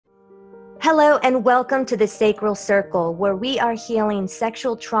Hello and welcome to the Sacral Circle, where we are healing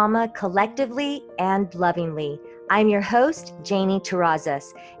sexual trauma collectively and lovingly. I'm your host, Janie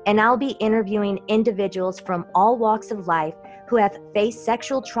Terrazas, and I'll be interviewing individuals from all walks of life who have faced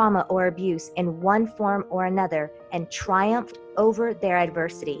sexual trauma or abuse in one form or another and triumphed over their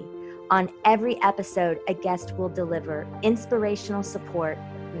adversity. On every episode, a guest will deliver inspirational support,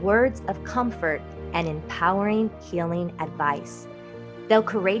 words of comfort, and empowering healing advice. They'll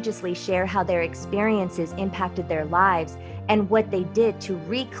courageously share how their experiences impacted their lives and what they did to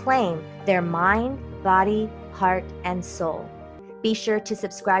reclaim their mind, body, heart, and soul. Be sure to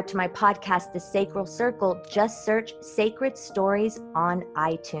subscribe to my podcast, The Sacral Circle. Just search Sacred Stories on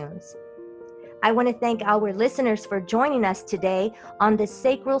iTunes. I want to thank our listeners for joining us today on The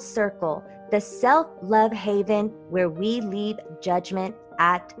Sacral Circle, the self-love haven where we leave judgment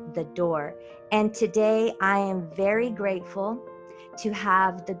at the door. And today I am very grateful to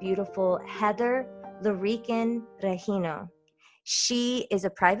have the beautiful Heather Larican Rejino. She is a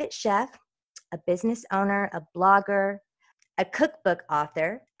private chef, a business owner, a blogger, a cookbook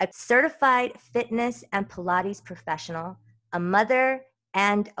author, a certified fitness and Pilates professional, a mother,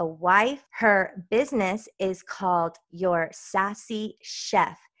 and a wife. Her business is called Your Sassy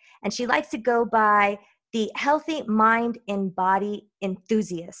Chef, and she likes to go by the Healthy Mind and Body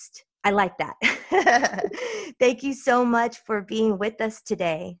Enthusiast. I like that. Thank you so much for being with us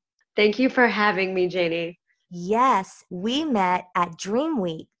today. Thank you for having me, Janie. Yes, we met at Dream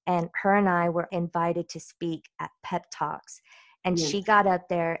Week, and her and I were invited to speak at Pep Talks. And Yes. She got up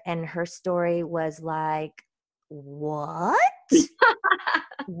there and her story was like, what?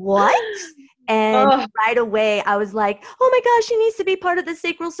 What? And right away, I was like, oh my gosh, she needs to be part of the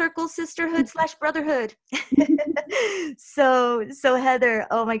Sacral Circle sisterhood / brotherhood. So Heather,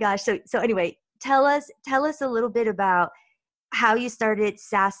 oh my gosh. So anyway, tell us a little bit about how you started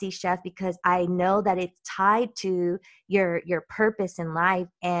Sassy Chef, because I know that it's tied to your purpose in life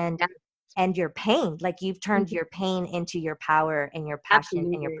and your pain. Like you've turned your pain into your power and your passion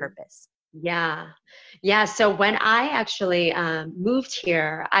Absolutely. and your purpose. Yeah. So when I actually moved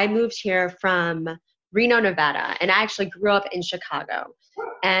here, I moved here from Reno, Nevada, and I actually grew up in Chicago.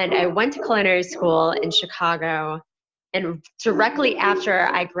 And I went to culinary school in Chicago. And directly after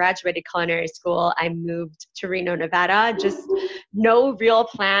I graduated culinary school, I moved to Reno, Nevada. Just no real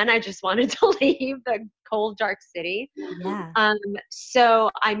plan. I just wanted to leave the cold, dark city. Yeah.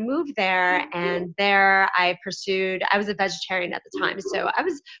 So I moved there, and there I was a vegetarian at the time. So I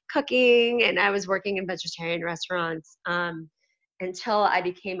was cooking and I was working in vegetarian restaurants until I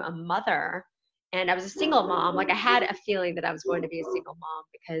became a mother. And I was a single mom. Like I had a feeling that I was going to be a single mom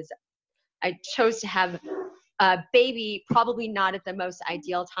because I chose to have a baby, probably not at the most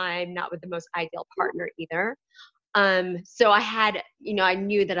ideal time, not with the most ideal partner either. So I had, I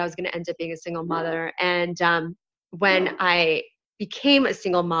knew that I was going to end up being a single mother. And when I became a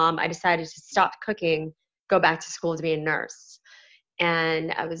single mom, I decided to stop cooking, go back to school to be a nurse.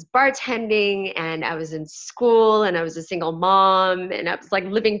 And I was bartending and I was in school and I was a single mom and I was like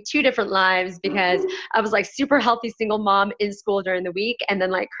living two different lives because I was like super healthy single mom in school during the week and then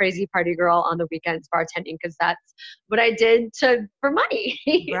like crazy party girl on the weekends bartending because that's what I did for money.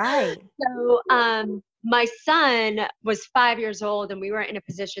 Right. So my son was 5 years old and we were in a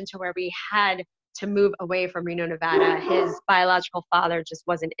position to where we had to move away from Reno, Nevada. His biological father just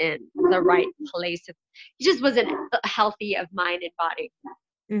wasn't in the right place. He just wasn't healthy of mind and body.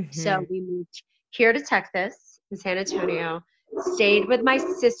 Mm-hmm. So we moved here to Texas, in San Antonio, stayed with my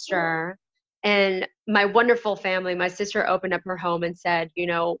sister and my wonderful family. My sister opened up her home and said,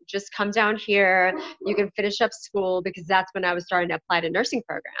 just come down here. You can finish up school because that's when I was starting to apply to nursing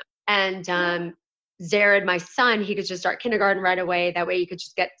program. And Zared, my son, he could just start kindergarten right away. That way you could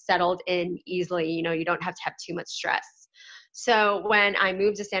just get settled in easily. You don't have to have too much stress. So when I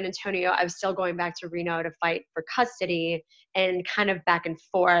moved to San Antonio, I was still going back to Reno to fight for custody and kind of back and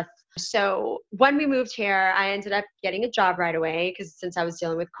forth. So when we moved here, I ended up getting a job right away because since I was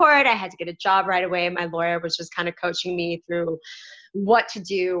dealing with court, I had to get a job right away. My lawyer was just kind of coaching me through what to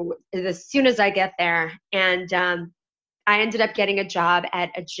do as soon as I get there. And I ended up getting a job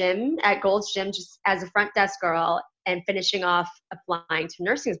at a gym, at Gold's Gym, just as a front desk girl and finishing off applying to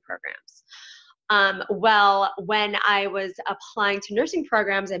nursing programs. Well, when I was applying to nursing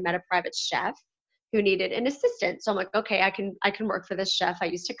programs, I met a private chef who needed an assistant. So I'm like, okay, I can work for this chef. I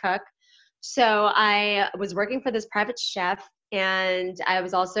used to cook. So I was working for this private chef and I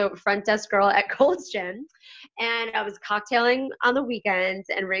was also front desk girl at Gold's Gym. And I was cocktailing on the weekends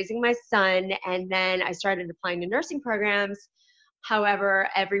and raising my son. And then I started applying to nursing programs. However,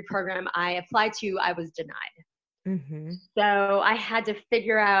 every program I applied to, I was denied. Mm-hmm. So I had to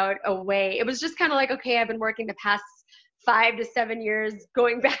figure out a way. It was just kind of like, okay, I've been working the past 5 to 7 years,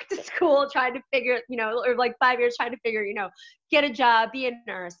 going back to school, trying to figure, or like 5 years trying to figure, get a job, be a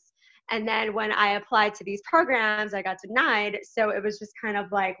nurse. And then when I applied to these programs, I got denied. So it was just kind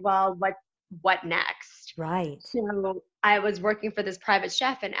of like, well, what next? Right. So I was working for this private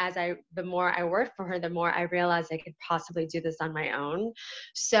chef, and the more I worked for her, the more I realized I could possibly do this on my own.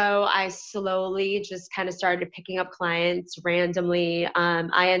 So I slowly just kind of started picking up clients randomly.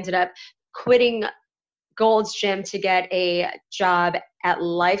 I ended up quitting Gold's Gym to get a job at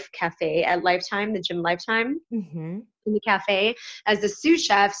Life Cafe at Lifetime, the gym Lifetime, Mm-hmm. in the cafe as the sous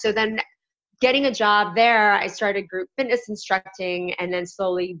chef. So then getting a job there, I started group fitness instructing and then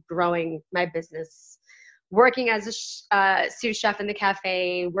slowly growing my business, working as a sous chef in the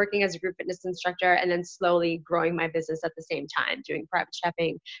cafe, working as a group fitness instructor, and then slowly growing my business at the same time, doing private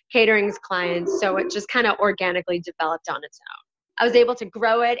chefing, catering to clients. So it just kind of organically developed on its own. I was able to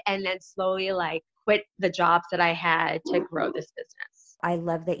grow it and then slowly like quit the jobs that I had to grow this business. I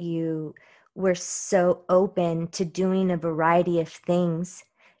love that you were so open to doing a variety of things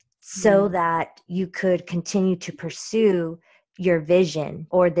so that you could continue to pursue your vision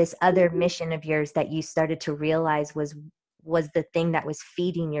or this other mission of yours that you started to realize was the thing that was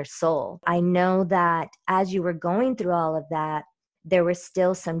feeding your soul. I know that as you were going through all of that, there were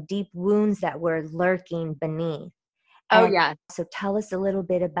still some deep wounds that were lurking beneath. Oh, And yeah. so tell us a little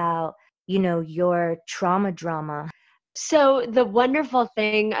bit about, your trauma drama. So the wonderful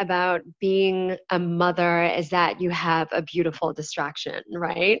thing about being a mother is that you have a beautiful distraction,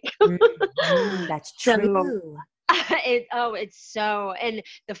 right? That's So true. it's so, and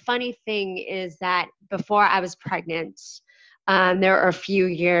the funny thing is that before I was pregnant, there are a few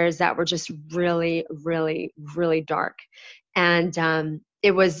years that were just really, really, really dark. And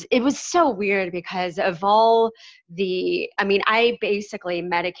it was so weird because of all I basically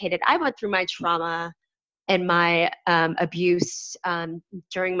medicated. I went through my trauma and my abuse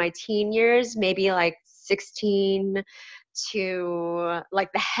during my teen years, maybe like 16 to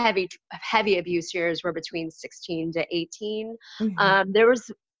like the heavy abuse years were between 16 to 18. Mm-hmm. There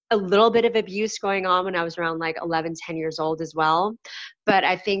was a little bit of abuse going on when I was around like 11, 10 years old as well. But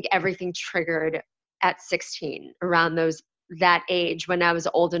I think everything triggered at 16, around that age, when I was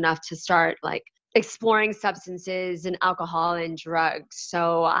old enough to start like exploring substances and alcohol and drugs.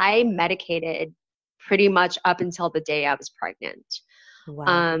 So I medicated pretty much up until the day I was pregnant.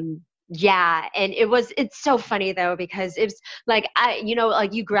 Wow. Yeah, and it's so funny though, because it's like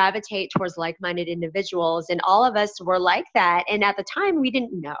like you gravitate towards like-minded individuals, and all of us were like that. And at the time we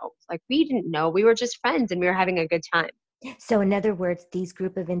didn't know. Like we didn't know. We were just friends and we were having a good time. So in other words, these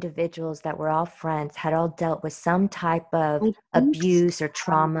group of individuals that were all friends had all dealt with some type of I think abuse or so.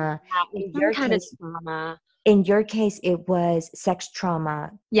 trauma. Yeah, In some your kind of case, trauma. it was sex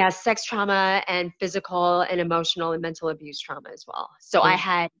trauma. Yeah, sex trauma and physical and emotional and mental abuse trauma as well. So Oh, I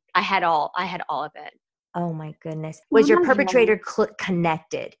had all of it. oh my goodness. Was your Trauma, yeah. perpetrator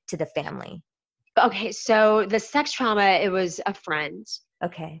connected to the family? Okay, so the sex trauma, it was a friend.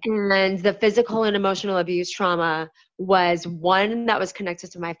 Okay. And the physical and emotional abuse trauma was one that was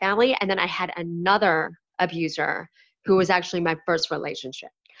connected to my family. And then I had another abuser who was actually my first relationship.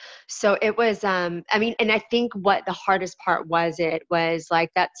 So it was, and I think what the hardest part was, it was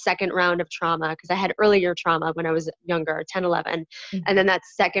like that second round of trauma, because I had earlier trauma when I was younger, 10, 11. And Mhm. then that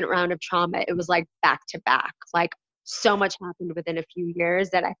second round of trauma, it was like back to back. Like so much happened within a few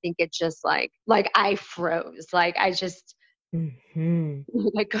years that I think it just like I froze. Like I just, Mhm.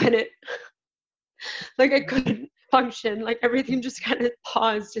 I couldn't, like I couldn't function. Like everything just kind of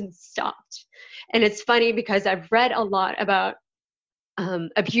paused and stopped. And it's funny because I've read a lot about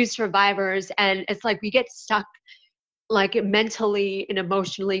abuse survivors, and it's like we get stuck, like mentally and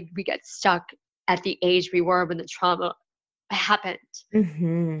emotionally, we get stuck at the age we were when the trauma happened.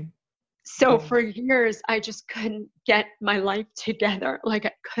 Mhm. So Oh. for years, I just couldn't get my life together. Like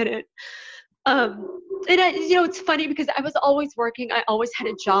I couldn't. And it's funny because I was always working. I always had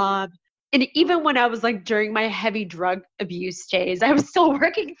a job. And even when I was like during my heavy drug abuse days, I was still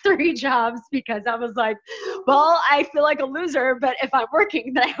working 3 jobs because I was like, well, I feel like a loser, but if I'm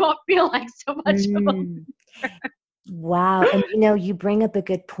working, then I won't feel like so much of a Mm. Wow. And you bring up a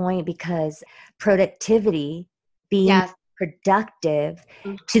good point because productivity, being yes. productive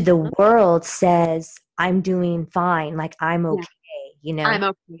to the Mhm. world says, I'm doing fine, like I'm Yeah, okay, you know? I'm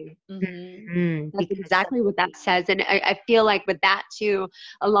okay. That's Because exactly what that says. And I feel like with that too,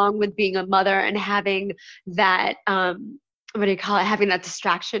 along with being a mother and having that what do you call it, having that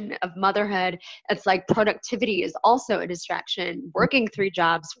distraction of motherhood. It's like productivity is also a distraction. Working 3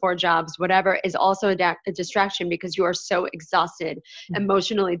 jobs, 4 jobs, whatever is also a distraction because you are so exhausted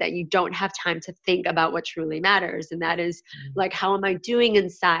emotionally that you don't have time to think about what truly matters. And that is like, how am I doing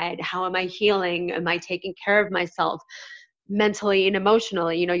inside? How am I healing? Am I taking care of myself mentally and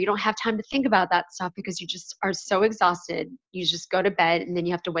emotionally? You don't have time to think about that stuff because you just are so exhausted. You just go to bed and then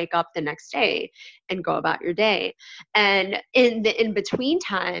you have to wake up the next day and go about your day. And in the in between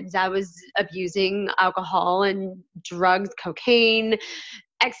times, I was abusing alcohol and drugs, cocaine,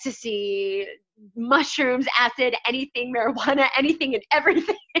 ecstasy, mushrooms, acid, anything, marijuana, anything and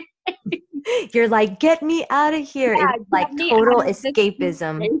everything. You're like, get me out of here. Yeah, It was like get me total out of this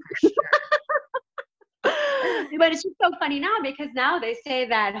escapism place. for sure. But it's just so funny now because now they say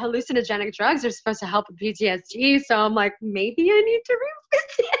that hallucinogenic drugs are supposed to help with PTSD. So I'm like, maybe I need to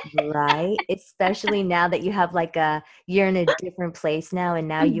revisit it. Right. Especially now that you have you're in a different place now, and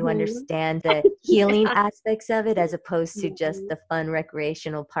now you understand the healing Yeah. aspects of it as opposed to just Mhm. the fun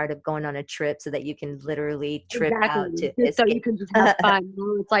recreational part of going on a trip so that you can literally trip out Exactly. to Just so you escape. can just have fun.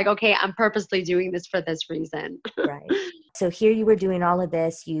 It's like, okay, I'm purposely doing this for this reason. Right. So here you were doing all of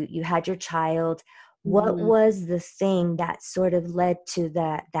this, you had your child. What Mhm. was the thing that sort of led to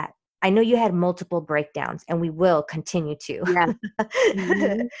that I know you had multiple breakdowns, and we will continue to. Yeah.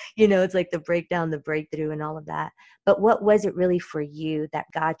 Mhm. It's like the breakdown, the breakthrough, and all of that. But what was it really for you that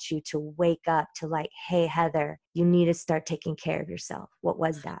got you to wake up to like, hey, Heather, you need to start taking care of yourself? What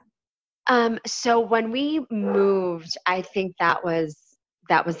was that? So when we moved, I think that was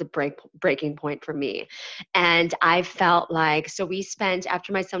the breaking point for me. And I felt like, so we spent,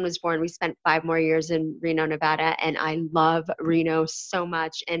 after my son was born, we spent 5 more years in Reno, Nevada, and I love Reno so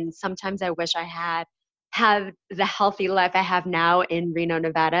much. And sometimes I wish I had the healthy life I have now in Reno,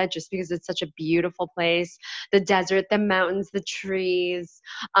 Nevada, just because it's such a beautiful place. The desert, the mountains, the trees.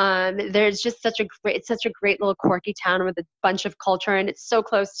 There's just it's such a great little quirky town with a bunch of culture, and it's so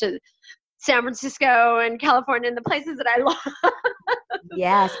close to San Francisco and California and the places that I love.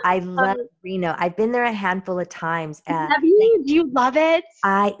 Yes, I love Um, Reno. I've been there a handful of times. have Lake, you? Do you love it?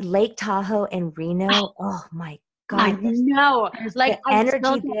 Lake Tahoe and Oh, Reno. Oh my I God, know. there's Like the I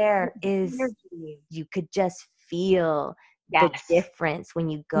still energy get there is, energy. you could just feel the Yes. difference when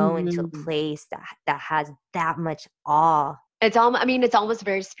you go into a Mhm. place that has that much awe. I mean, it's almost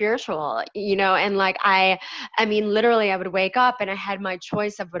very spiritual, and like I mean, literally I would wake up and I had my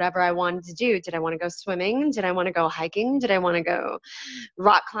choice of whatever I wanted to do. Did I want to go swimming? Did I want to go hiking? Did I want to go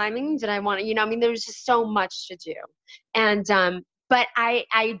rock climbing? Did I want to, I mean, there was just so much to do. And but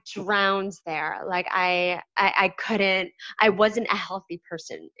I drowned there. Like I couldn't, I wasn't a healthy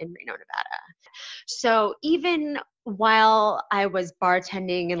person in Reno, Nevada. So even while I was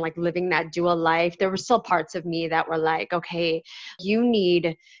bartending and like living that dual life, there were still parts of me that were like, okay,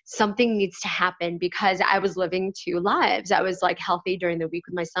 something needs to happen, because I was living 2 lives. I was like healthy during the week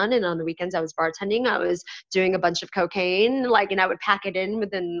with my son, and on the weekends I was bartending. I was doing a bunch of cocaine, like, and I would pack it in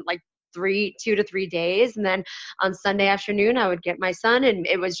within like 2 to 3 days. And then on Sunday afternoon, I would get my son, and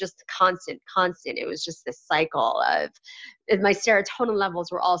it was just constant. It was just this cycle of, and my serotonin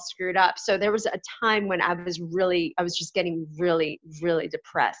levels were all screwed up. So there was a time when I was just getting really, really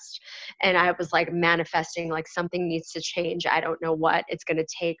depressed. And I was like manifesting, like, something needs to change. I don't know what it's going to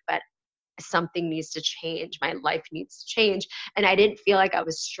take, but something needs to change. My life needs to change. And I didn't feel like I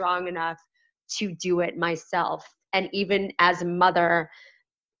was strong enough to do it myself. And even as a mother,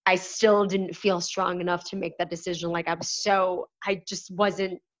 I still didn't feel strong enough to make that decision. Like, I just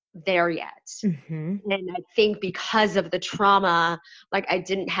wasn't there yet. Mm-hmm. And I think because of the trauma, like, I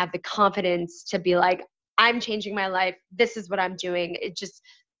didn't have the confidence to be like, I'm changing my life. This is what I'm doing.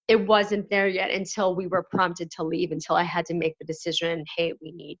 It wasn't there yet until we were prompted to leave, until I had to make the decision, hey,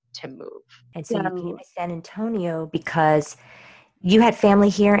 we need to move. And so you came So to San Antonio because you had family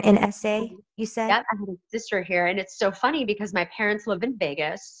here in SA, you said? yep, I had a sister here, and it's so funny because my parents live in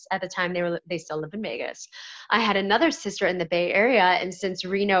Vegas. At the time, they still live in Vegas. I had another sister in the Bay Area, and since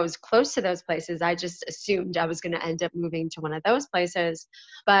Reno is close to those places, I just assumed I was going to end up moving to one of those places.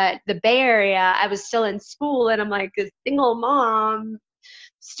 But the Bay Area, I was still in school, and I'm like, a single mom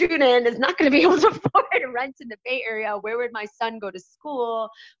student is not going to be able to afford rent in the Bay Area. Where would my son go to school?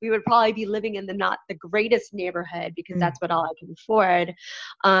 We would probably be living in the not the greatest neighborhood, because Mm. that's what all I can afford.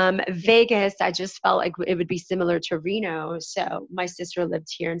 Vegas, I just felt like it would be similar to Reno. So my sister lived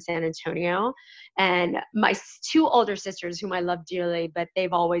here in San Antonio, and my 2 older sisters, whom I love dearly, but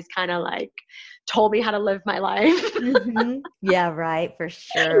they've always kind of like told me how to live my life. Mm-hmm. Yeah, right, for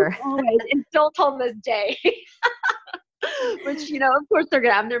sure. Always, and still till this day. Which, of course they're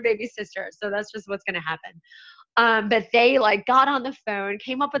gonna, I'm their baby sister, so that's just what's gonna happen. But they like got on the phone,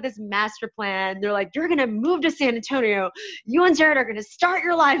 came up with this master plan. They're like, you're going to move to San Antonio. You and Jared are going to start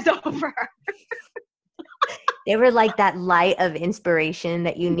your lives over. They were like that light of inspiration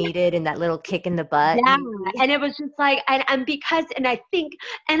that you needed and that little kick in the butt. Yeah. Maybe. And it was just like, and because, and I think,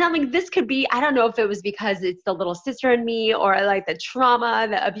 and I mean, this could be, I don't know if it was because it's the little sister in me or like the trauma,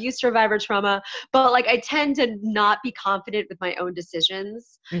 the abuse survivor trauma, but like I tend to not be confident with my own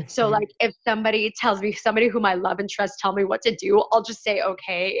decisions. So Mhm. like if somebody tells me, somebody whom I love and trust, tell me what to do, I'll just say,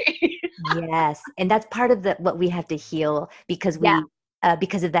 okay. Yes. And that's part of what we have to heal because Yeah.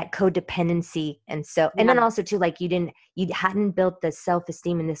 because of that codependency. And Yeah. then also too, like you hadn't built the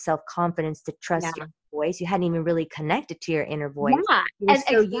self-esteem and the self-confidence to Yeah. trust your voice. You hadn't even really connected to your inner voice. Yeah, You were and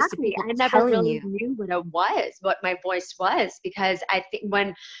so used to exactly. people I never telling really you. knew what it was, what my voice was, because I think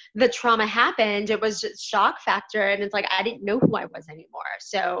when the trauma happened, it was just shock factor, and it's like I didn't know who I was anymore.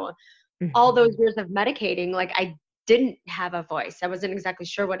 So all those Mhm. years of medicating, like I didn't have a voice. I wasn't exactly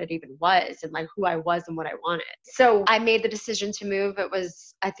sure what it even was and like who I was and what I wanted. So I made the decision to move. It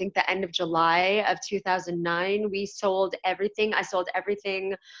was, I think, the end of July of 2009. We sold everything. I sold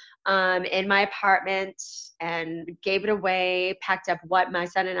everything in my apartment and gave it away, packed up what my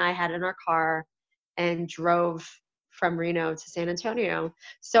son and I had in our car, and drove from Reno to San Antonio.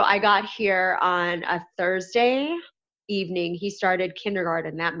 So I got here on a Thursday evening. He started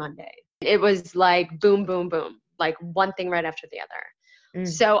kindergarten that Monday. It was like boom, boom, boom, like one thing right after the other. Mm.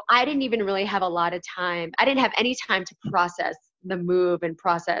 So I didn't even really have a lot of time. I didn't have any time to process the move and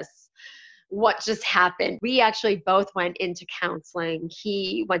process what just happened. We actually both went into counseling.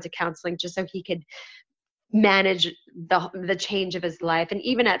 He went to counseling just so he could manage the change of his life. And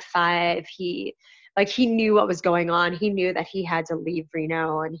even at 5, he knew what was going on. He knew that he had to leave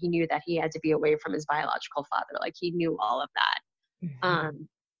Reno, and he knew that he had to be away from his biological father. Like he knew all of that. Mhm.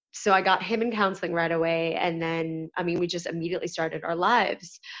 So I got him in counseling right away. And then, I mean, we just immediately started our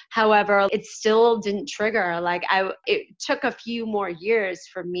lives. However, it still didn't trigger. It took a few more years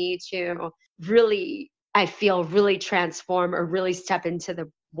for me to really, I feel, really transform or really step into the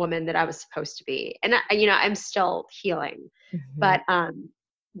woman that I was supposed to be. And I'm still healing, Mhm. but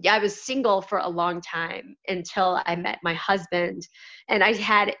yeah, I was single for a long time until I met my husband, and I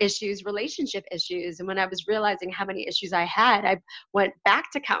had issues, relationship issues. And when I was realizing how many issues I had, I went back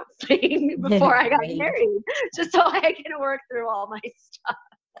to counseling before I got Great. married, just so I can work through all my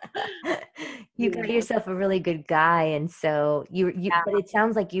stuff. You got Yeah. yourself a really good guy, and so but it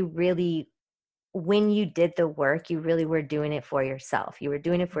sounds like you really, when you did the work, you really were doing it for yourself. You were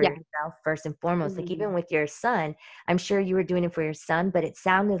doing it for Yeah. yourself first and foremost. Like Mhm. even with your son, I'm sure you were doing it for your son, but it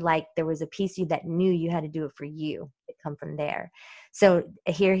sounded like there was a piece of you that knew you had to do it for you. It come from there. So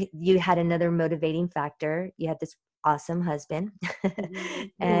here you had another motivating factor. You had this awesome husband,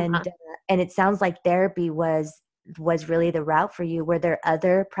 Mhm. Yeah. and it sounds like therapy was really the route for you. Were there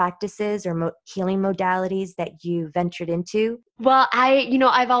other practices or healing modalities that you ventured into? Well,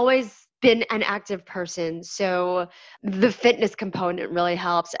 I've always been an active person. So the fitness component really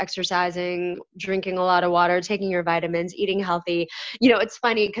helps, exercising, drinking a lot of water, taking your vitamins, eating healthy. It's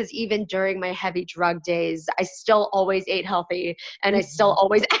funny because even during my heavy drug days, I still always ate healthy and I still Mhm.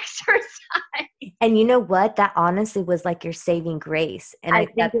 always exercise. And you know what? That honestly was like your saving grace. And I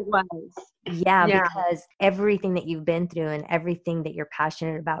think it was. yeah, Yeah. because everything that you've been through and everything that you're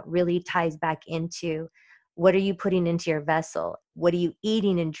passionate about really ties back into what are you putting into your vessel? What are you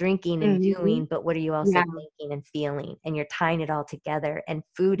eating and drinking and Hmm. doing? But what are you also Yeah. thinking and feeling? And you're tying it all together. And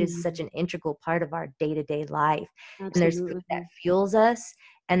food is such Mhm. an integral part of our day to day life. And there's food that Absolutely. fuels us,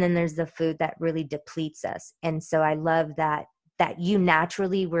 and then there's the food that really depletes us. And so I love that you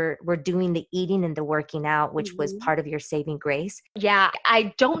naturally were doing the eating and the working out, which was Mhm. part of your saving grace. Yeah,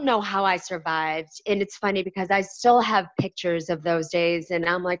 I don't know how I survived. And it's funny because I still have pictures of those days and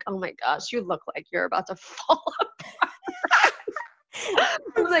I'm like, oh my gosh, you look like you're about to fall apart.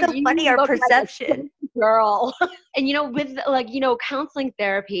 I'm It's like, so funny, you our look like a perception. crazy girl. And with counseling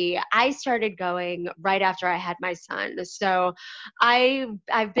therapy, I started going right after I had my son. So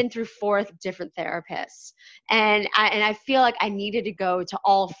I've been through 4 different therapists. And I feel like I needed to go to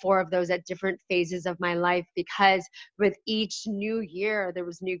all 4 of those at different phases of my life because with each new year there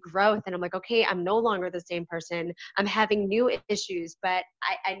was new growth. And I'm like, okay, I'm no longer the same person. I'm having new issues, but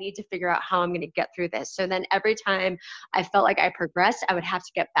I need to figure out how I'm going to get through this. So then every time I felt like I progressed, I would have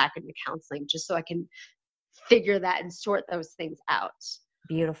to get back into counseling just so I can figure that and sort those things out.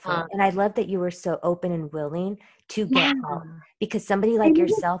 Beautiful. Um, And I love that you were so open and willing to get yeah. help because somebody And like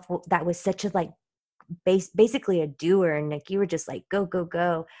yourself that was such a like basically a doer, and like you were just like go go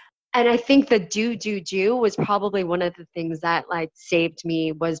go. I think the do was probably one of the things that like saved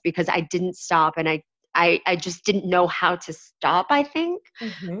me was because I didn't stop and I just didn't know how to stop, I think.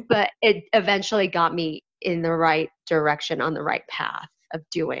 Mm-hmm. But it eventually got me in the right direction, on the right path of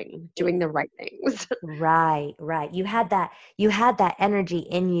doing the right things. Right, right. You had that energy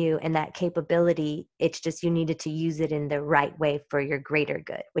in you and that capability. It's just you needed to use it in the right way for your greater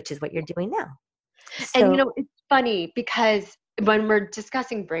good, which is what you're doing now. And So, it's funny because when we're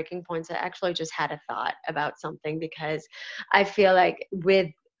discussing breaking points, I actually just had a thought about something, because I feel like with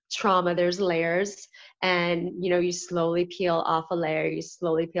trauma, there's layers, and you slowly peel off a layer, you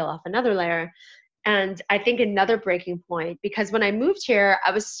slowly peel off another layer. And I think another breaking point, because when I moved here,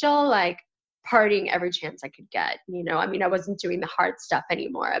 I was still like partying every chance I could get. I mean, I wasn't doing the hard stuff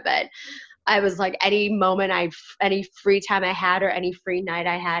anymore, but I was like, any moment any free time I had, or any free night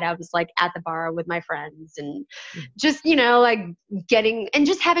I had, I was like at the bar with my friends, and just, like getting and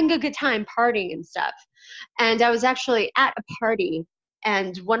just having a good time partying and stuff. And I was actually at a party,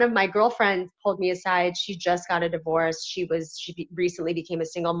 and one of my girlfriends pulled me aside. She just got a divorce. Recently became a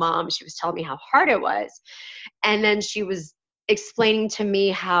single mom. She was telling me how hard it was. And then she was explaining to me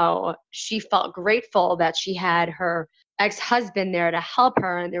how she felt grateful that she had her ex-husband there to help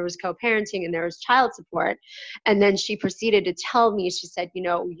her, and there was co-parenting and there was child support. And then she proceeded to tell me, she said,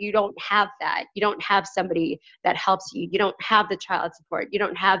 you don't have that. You don't have somebody that helps you. You don't have the child support. You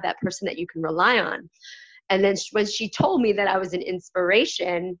don't have that person that you can rely on. And then when she told me that I was an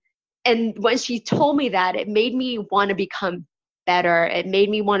inspiration, and when she told me that, it made me want to become better. It made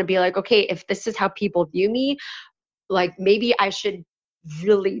me want to be like, okay, if this is how people view me, like maybe I should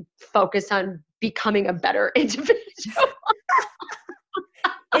really focus on becoming a better individual.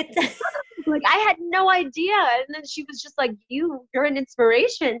 it's Like, I had no idea. And then she was just like, you're an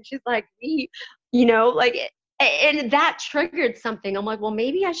inspiration. She's like, me, like, and that triggered something. I'm like, well,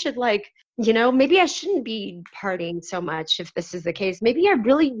 maybe I should maybe I shouldn't be partying so much if this is the case. Maybe I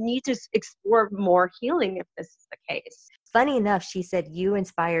really need to explore more healing if this is the case. funny enough, she said you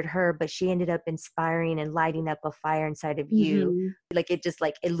inspired her, but she ended up inspiring and lighting up a fire inside of you. Mm-hmm. Like it just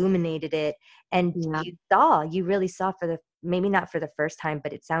like illuminated it. And Yeah. you really saw maybe not for the first time,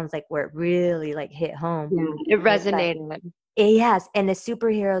 but it sounds like where it really like hit home. Yeah. It resonated. Yes, and the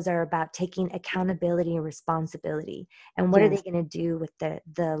superheroes are about taking accountability and responsibility. And what are they Yes. going to do with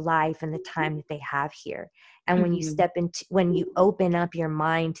the life and the time that they have here? And Mm-hmm. when you open up your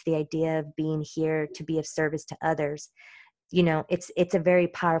mind to the idea of being here to be of service to others, it's a very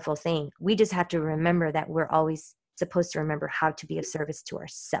powerful thing. We just have to remember that we're always supposed to remember how to be of service to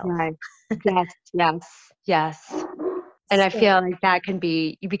ourselves. Right. Yes, yes, yes. And I So, feel like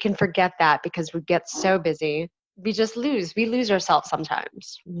we can forget that because we get so busy. We lose ourselves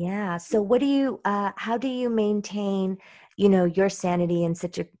sometimes. yeah. So how do you maintain, your sanity in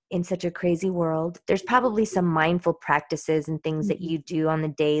such a crazy world? There's probably some mindful practices and things that Mhm. you do on the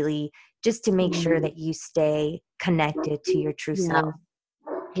daily just to make sure Mhm. that you stay connected to your true Yeah. self.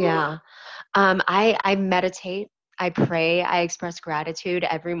 Yeah. I meditate, I pray, I express gratitude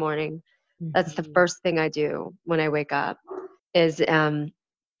every morning. That's the Mhm. first thing I do when I wake up, is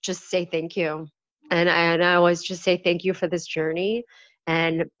just say thank you. And I always just say thank you for this journey,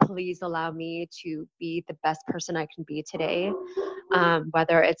 and please allow me to be the best person I can be today,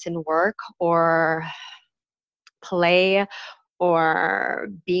 whether it's in work or play or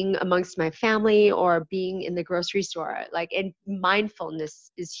being amongst my family or being in the grocery store. Like, and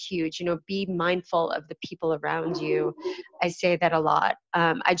mindfulness is huge. Be mindful of the people around you. I say that a lot.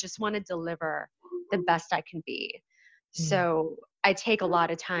 I just want to deliver the best I can be. Mm. So I take a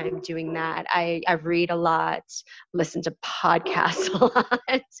lot of time doing that. I read a lot, listen to podcasts a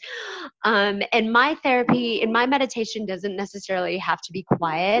lot. And my therapy and my meditation doesn't necessarily have to be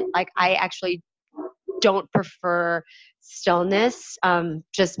quiet. Like, I actually don't prefer stillness,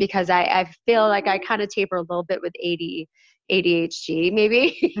 just because I feel like I kind of taper a little bit with ADHD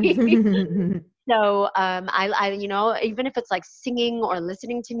maybe. So even if it's like singing or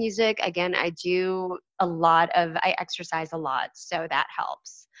listening to music, again, I exercise a lot, so that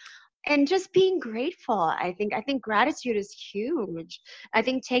helps. And just being grateful. I think gratitude is huge. I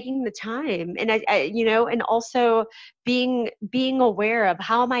think taking the time, and and also being aware of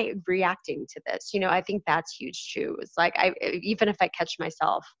how am I reacting to this. I think that's huge too. It's like, even if I catch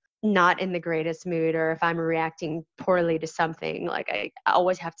myself not in the greatest mood, or if I'm reacting poorly to something, like, I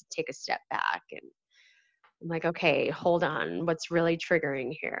always have to take a step back, and I'm like, okay, hold on, what's really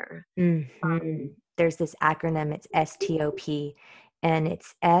triggering here? Hmm. There's this acronym, it's STOP, and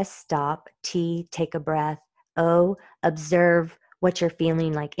it's S, stop, T, take a breath, O, observe what you're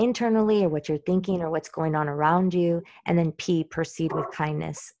feeling like internally or what you're thinking or what's going on around you, and then P, proceed with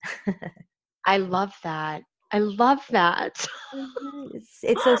kindness. I love that. I love that.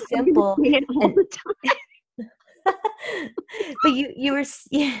 It's so I'm gonna simple. say it all And the time. but you were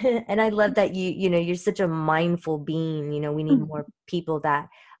and I love that you're such a mindful being. We need more people that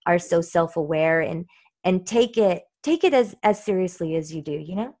are so self-aware and take it as seriously as you do,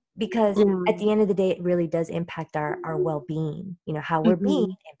 because at Mm, the end of the day it really does impact our well-being. How we're being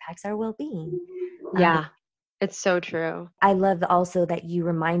mhm. impacts our well-being. um, Yeah, it's so true. I love also that you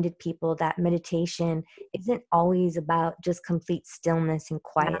reminded people that meditation isn't always about just complete stillness and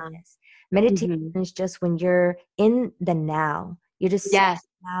Yeah. quietness. Meditation Hmm. is just when you're in the now. You're just so Yes.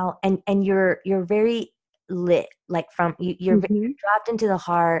 now, and you're very lit, like from you're Hmm. dropped into the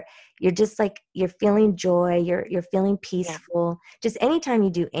heart. You're just like you're feeling joy. You're feeling Yeah. peaceful. Just anytime you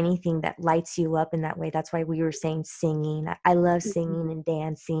do anything that lights you up in that way. That's why we were saying singing. I love Mhm. singing and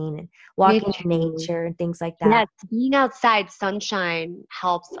dancing and Me walking in too. nature and things like that. Yes, being outside, sunshine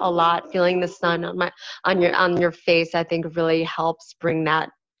helps a lot. Feeling the sun on your face, I think really helps bring that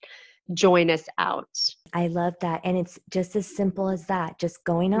joyness out. I love that. And it's just as simple as that. Just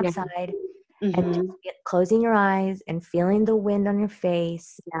going Yeah. outside and just Hmm. closing your eyes and feeling the wind on your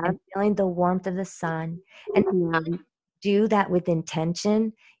face Yeah. and feeling the warmth of the sun. And Yeah. do that with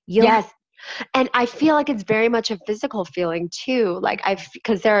intention. You'll have, Yes. And I feel like it's very much a physical feeling too. Like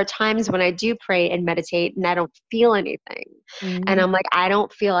because there are times when I do pray and meditate and I don't feel anything. And Mhm. I'm like, I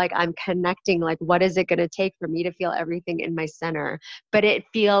don't feel like I'm connecting. Like, what is it going to take for me to feel everything in my center? But I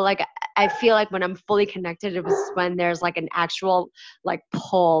feel like when I'm fully connected, it was when there's like an actual like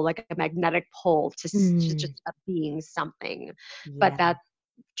pull, like a magnetic pull to Mm, just being something. But yeah, that's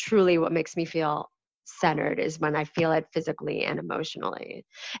truly what makes me feel centered is when I feel it physically and emotionally.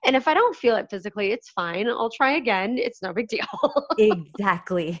 And if I don't feel it physically, it's fine. I'll try again. It's no big deal.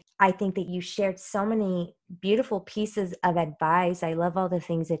 exactly. I think that you shared so many beautiful pieces of advice. I love all the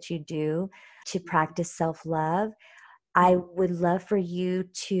things that you do to practice self love. I would love for you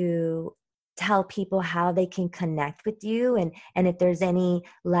to tell people how they can connect with you and if there's any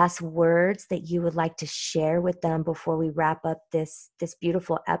last words that you would like to share with them before we wrap up this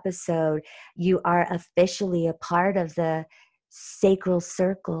beautiful episode. You are officially a part of the Sacral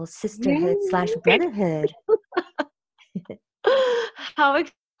Circle sisterhood slash Yay. brotherhood. How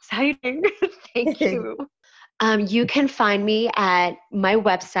exciting. Thank you. You can find me at my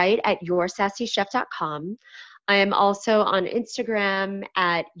website at yoursassychef.com. I am also on Instagram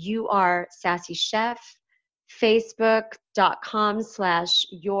at yoursassychef,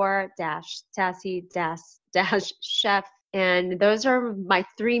 facebook.com/your-sassy-chef. And those are my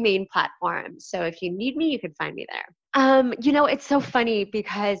three main platforms. So if you need me, you can find me there. It's so funny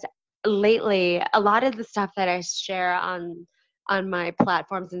because lately a lot of the stuff that I share on my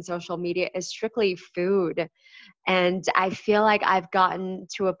platforms and social media is strictly food. And I feel like I've gotten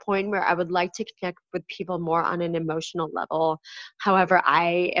to a point where I would like to connect with people more on an emotional level. However,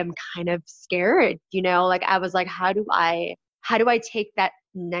 I am kind of scared, like I was like, how do I take that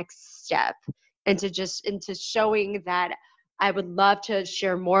next step into showing that I would love to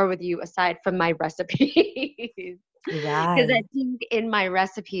share more with you aside from my recipes. Because I Right. think in my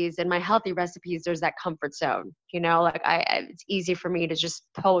recipes, in my healthy recipes, there's that comfort zone. Like it's easy for me to just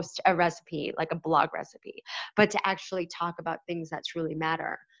post a recipe, like a blog recipe, but to actually talk about things that truly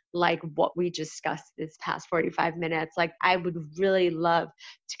matter, like what we discussed this past 45 minutes. Like I would really love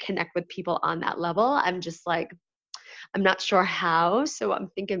to connect with people on that level. I'm just like, I'm not sure how, so I'm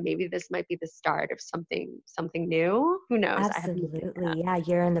thinking maybe this might be the start of something new. Who knows? I have no idea. Absolutely. Yeah,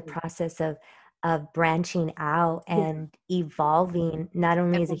 you're in the process of branching out and evolving not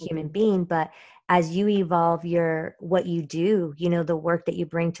only as a human Yeah. being, but as you evolve what you do, the work that you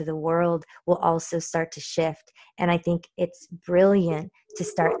bring to the world will also start to shift. And I think it's brilliant to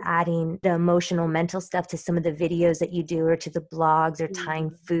start adding the emotional mental stuff to some of the videos that you do or to the blogs or tying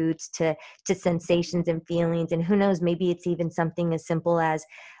foods to sensations and feelings. And who knows, maybe it's even something as simple as,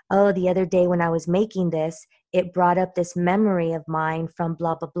 oh, the other day when I was making this, it brought up this memory of mine from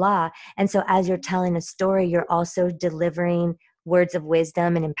blah, blah, blah. And so as you're telling a story, you're also delivering words of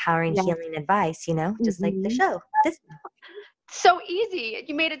wisdom and empowering Yeah. healing advice, just like the Mhm. show. This So easy.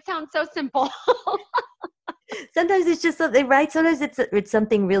 You made it sound so simple. Sometimes it's just something, right? Sometimes it's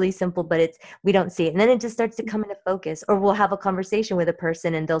something really simple, but we don't see it. And then it just starts to come into focus. Or we'll have a conversation with a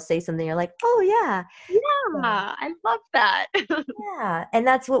person and they'll say something, you're like, oh yeah. So, Yeah, I love that. yeah, and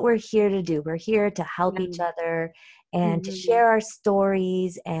that's what we're here to do. We're here to help each Yeah. other and to Mhm. share our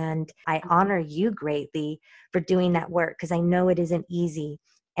stories. And I honor you greatly for doing that work because I know it isn't easy.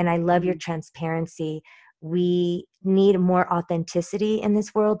 And I love your Mhm. transparency. we need more authenticity in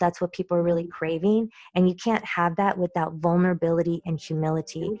this world. That's what people are really craving. And you can't have that without vulnerability and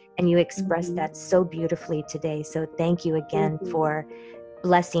humility. And you expressed that so beautifully today. So thank you again for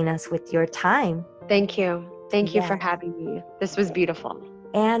blessing us with your time. Thank you. Thank you for having me. This was beautiful.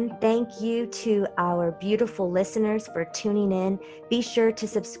 And thank you to our beautiful listeners for tuning in. Be sure to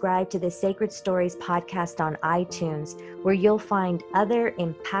subscribe to the Sacred Stories podcast on iTunes, where you'll find other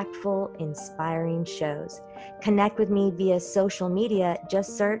impactful, inspiring shows. Connect with me via social media.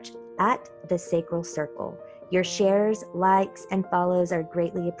 Just search at The Sacral Circle. Your shares, likes, and follows are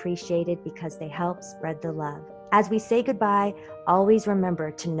greatly appreciated because they help spread the love. As we say goodbye, always remember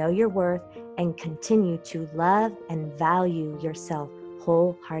to know your worth and continue to love and value yourself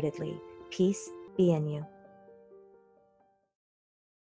wholeheartedly. Peace be in you.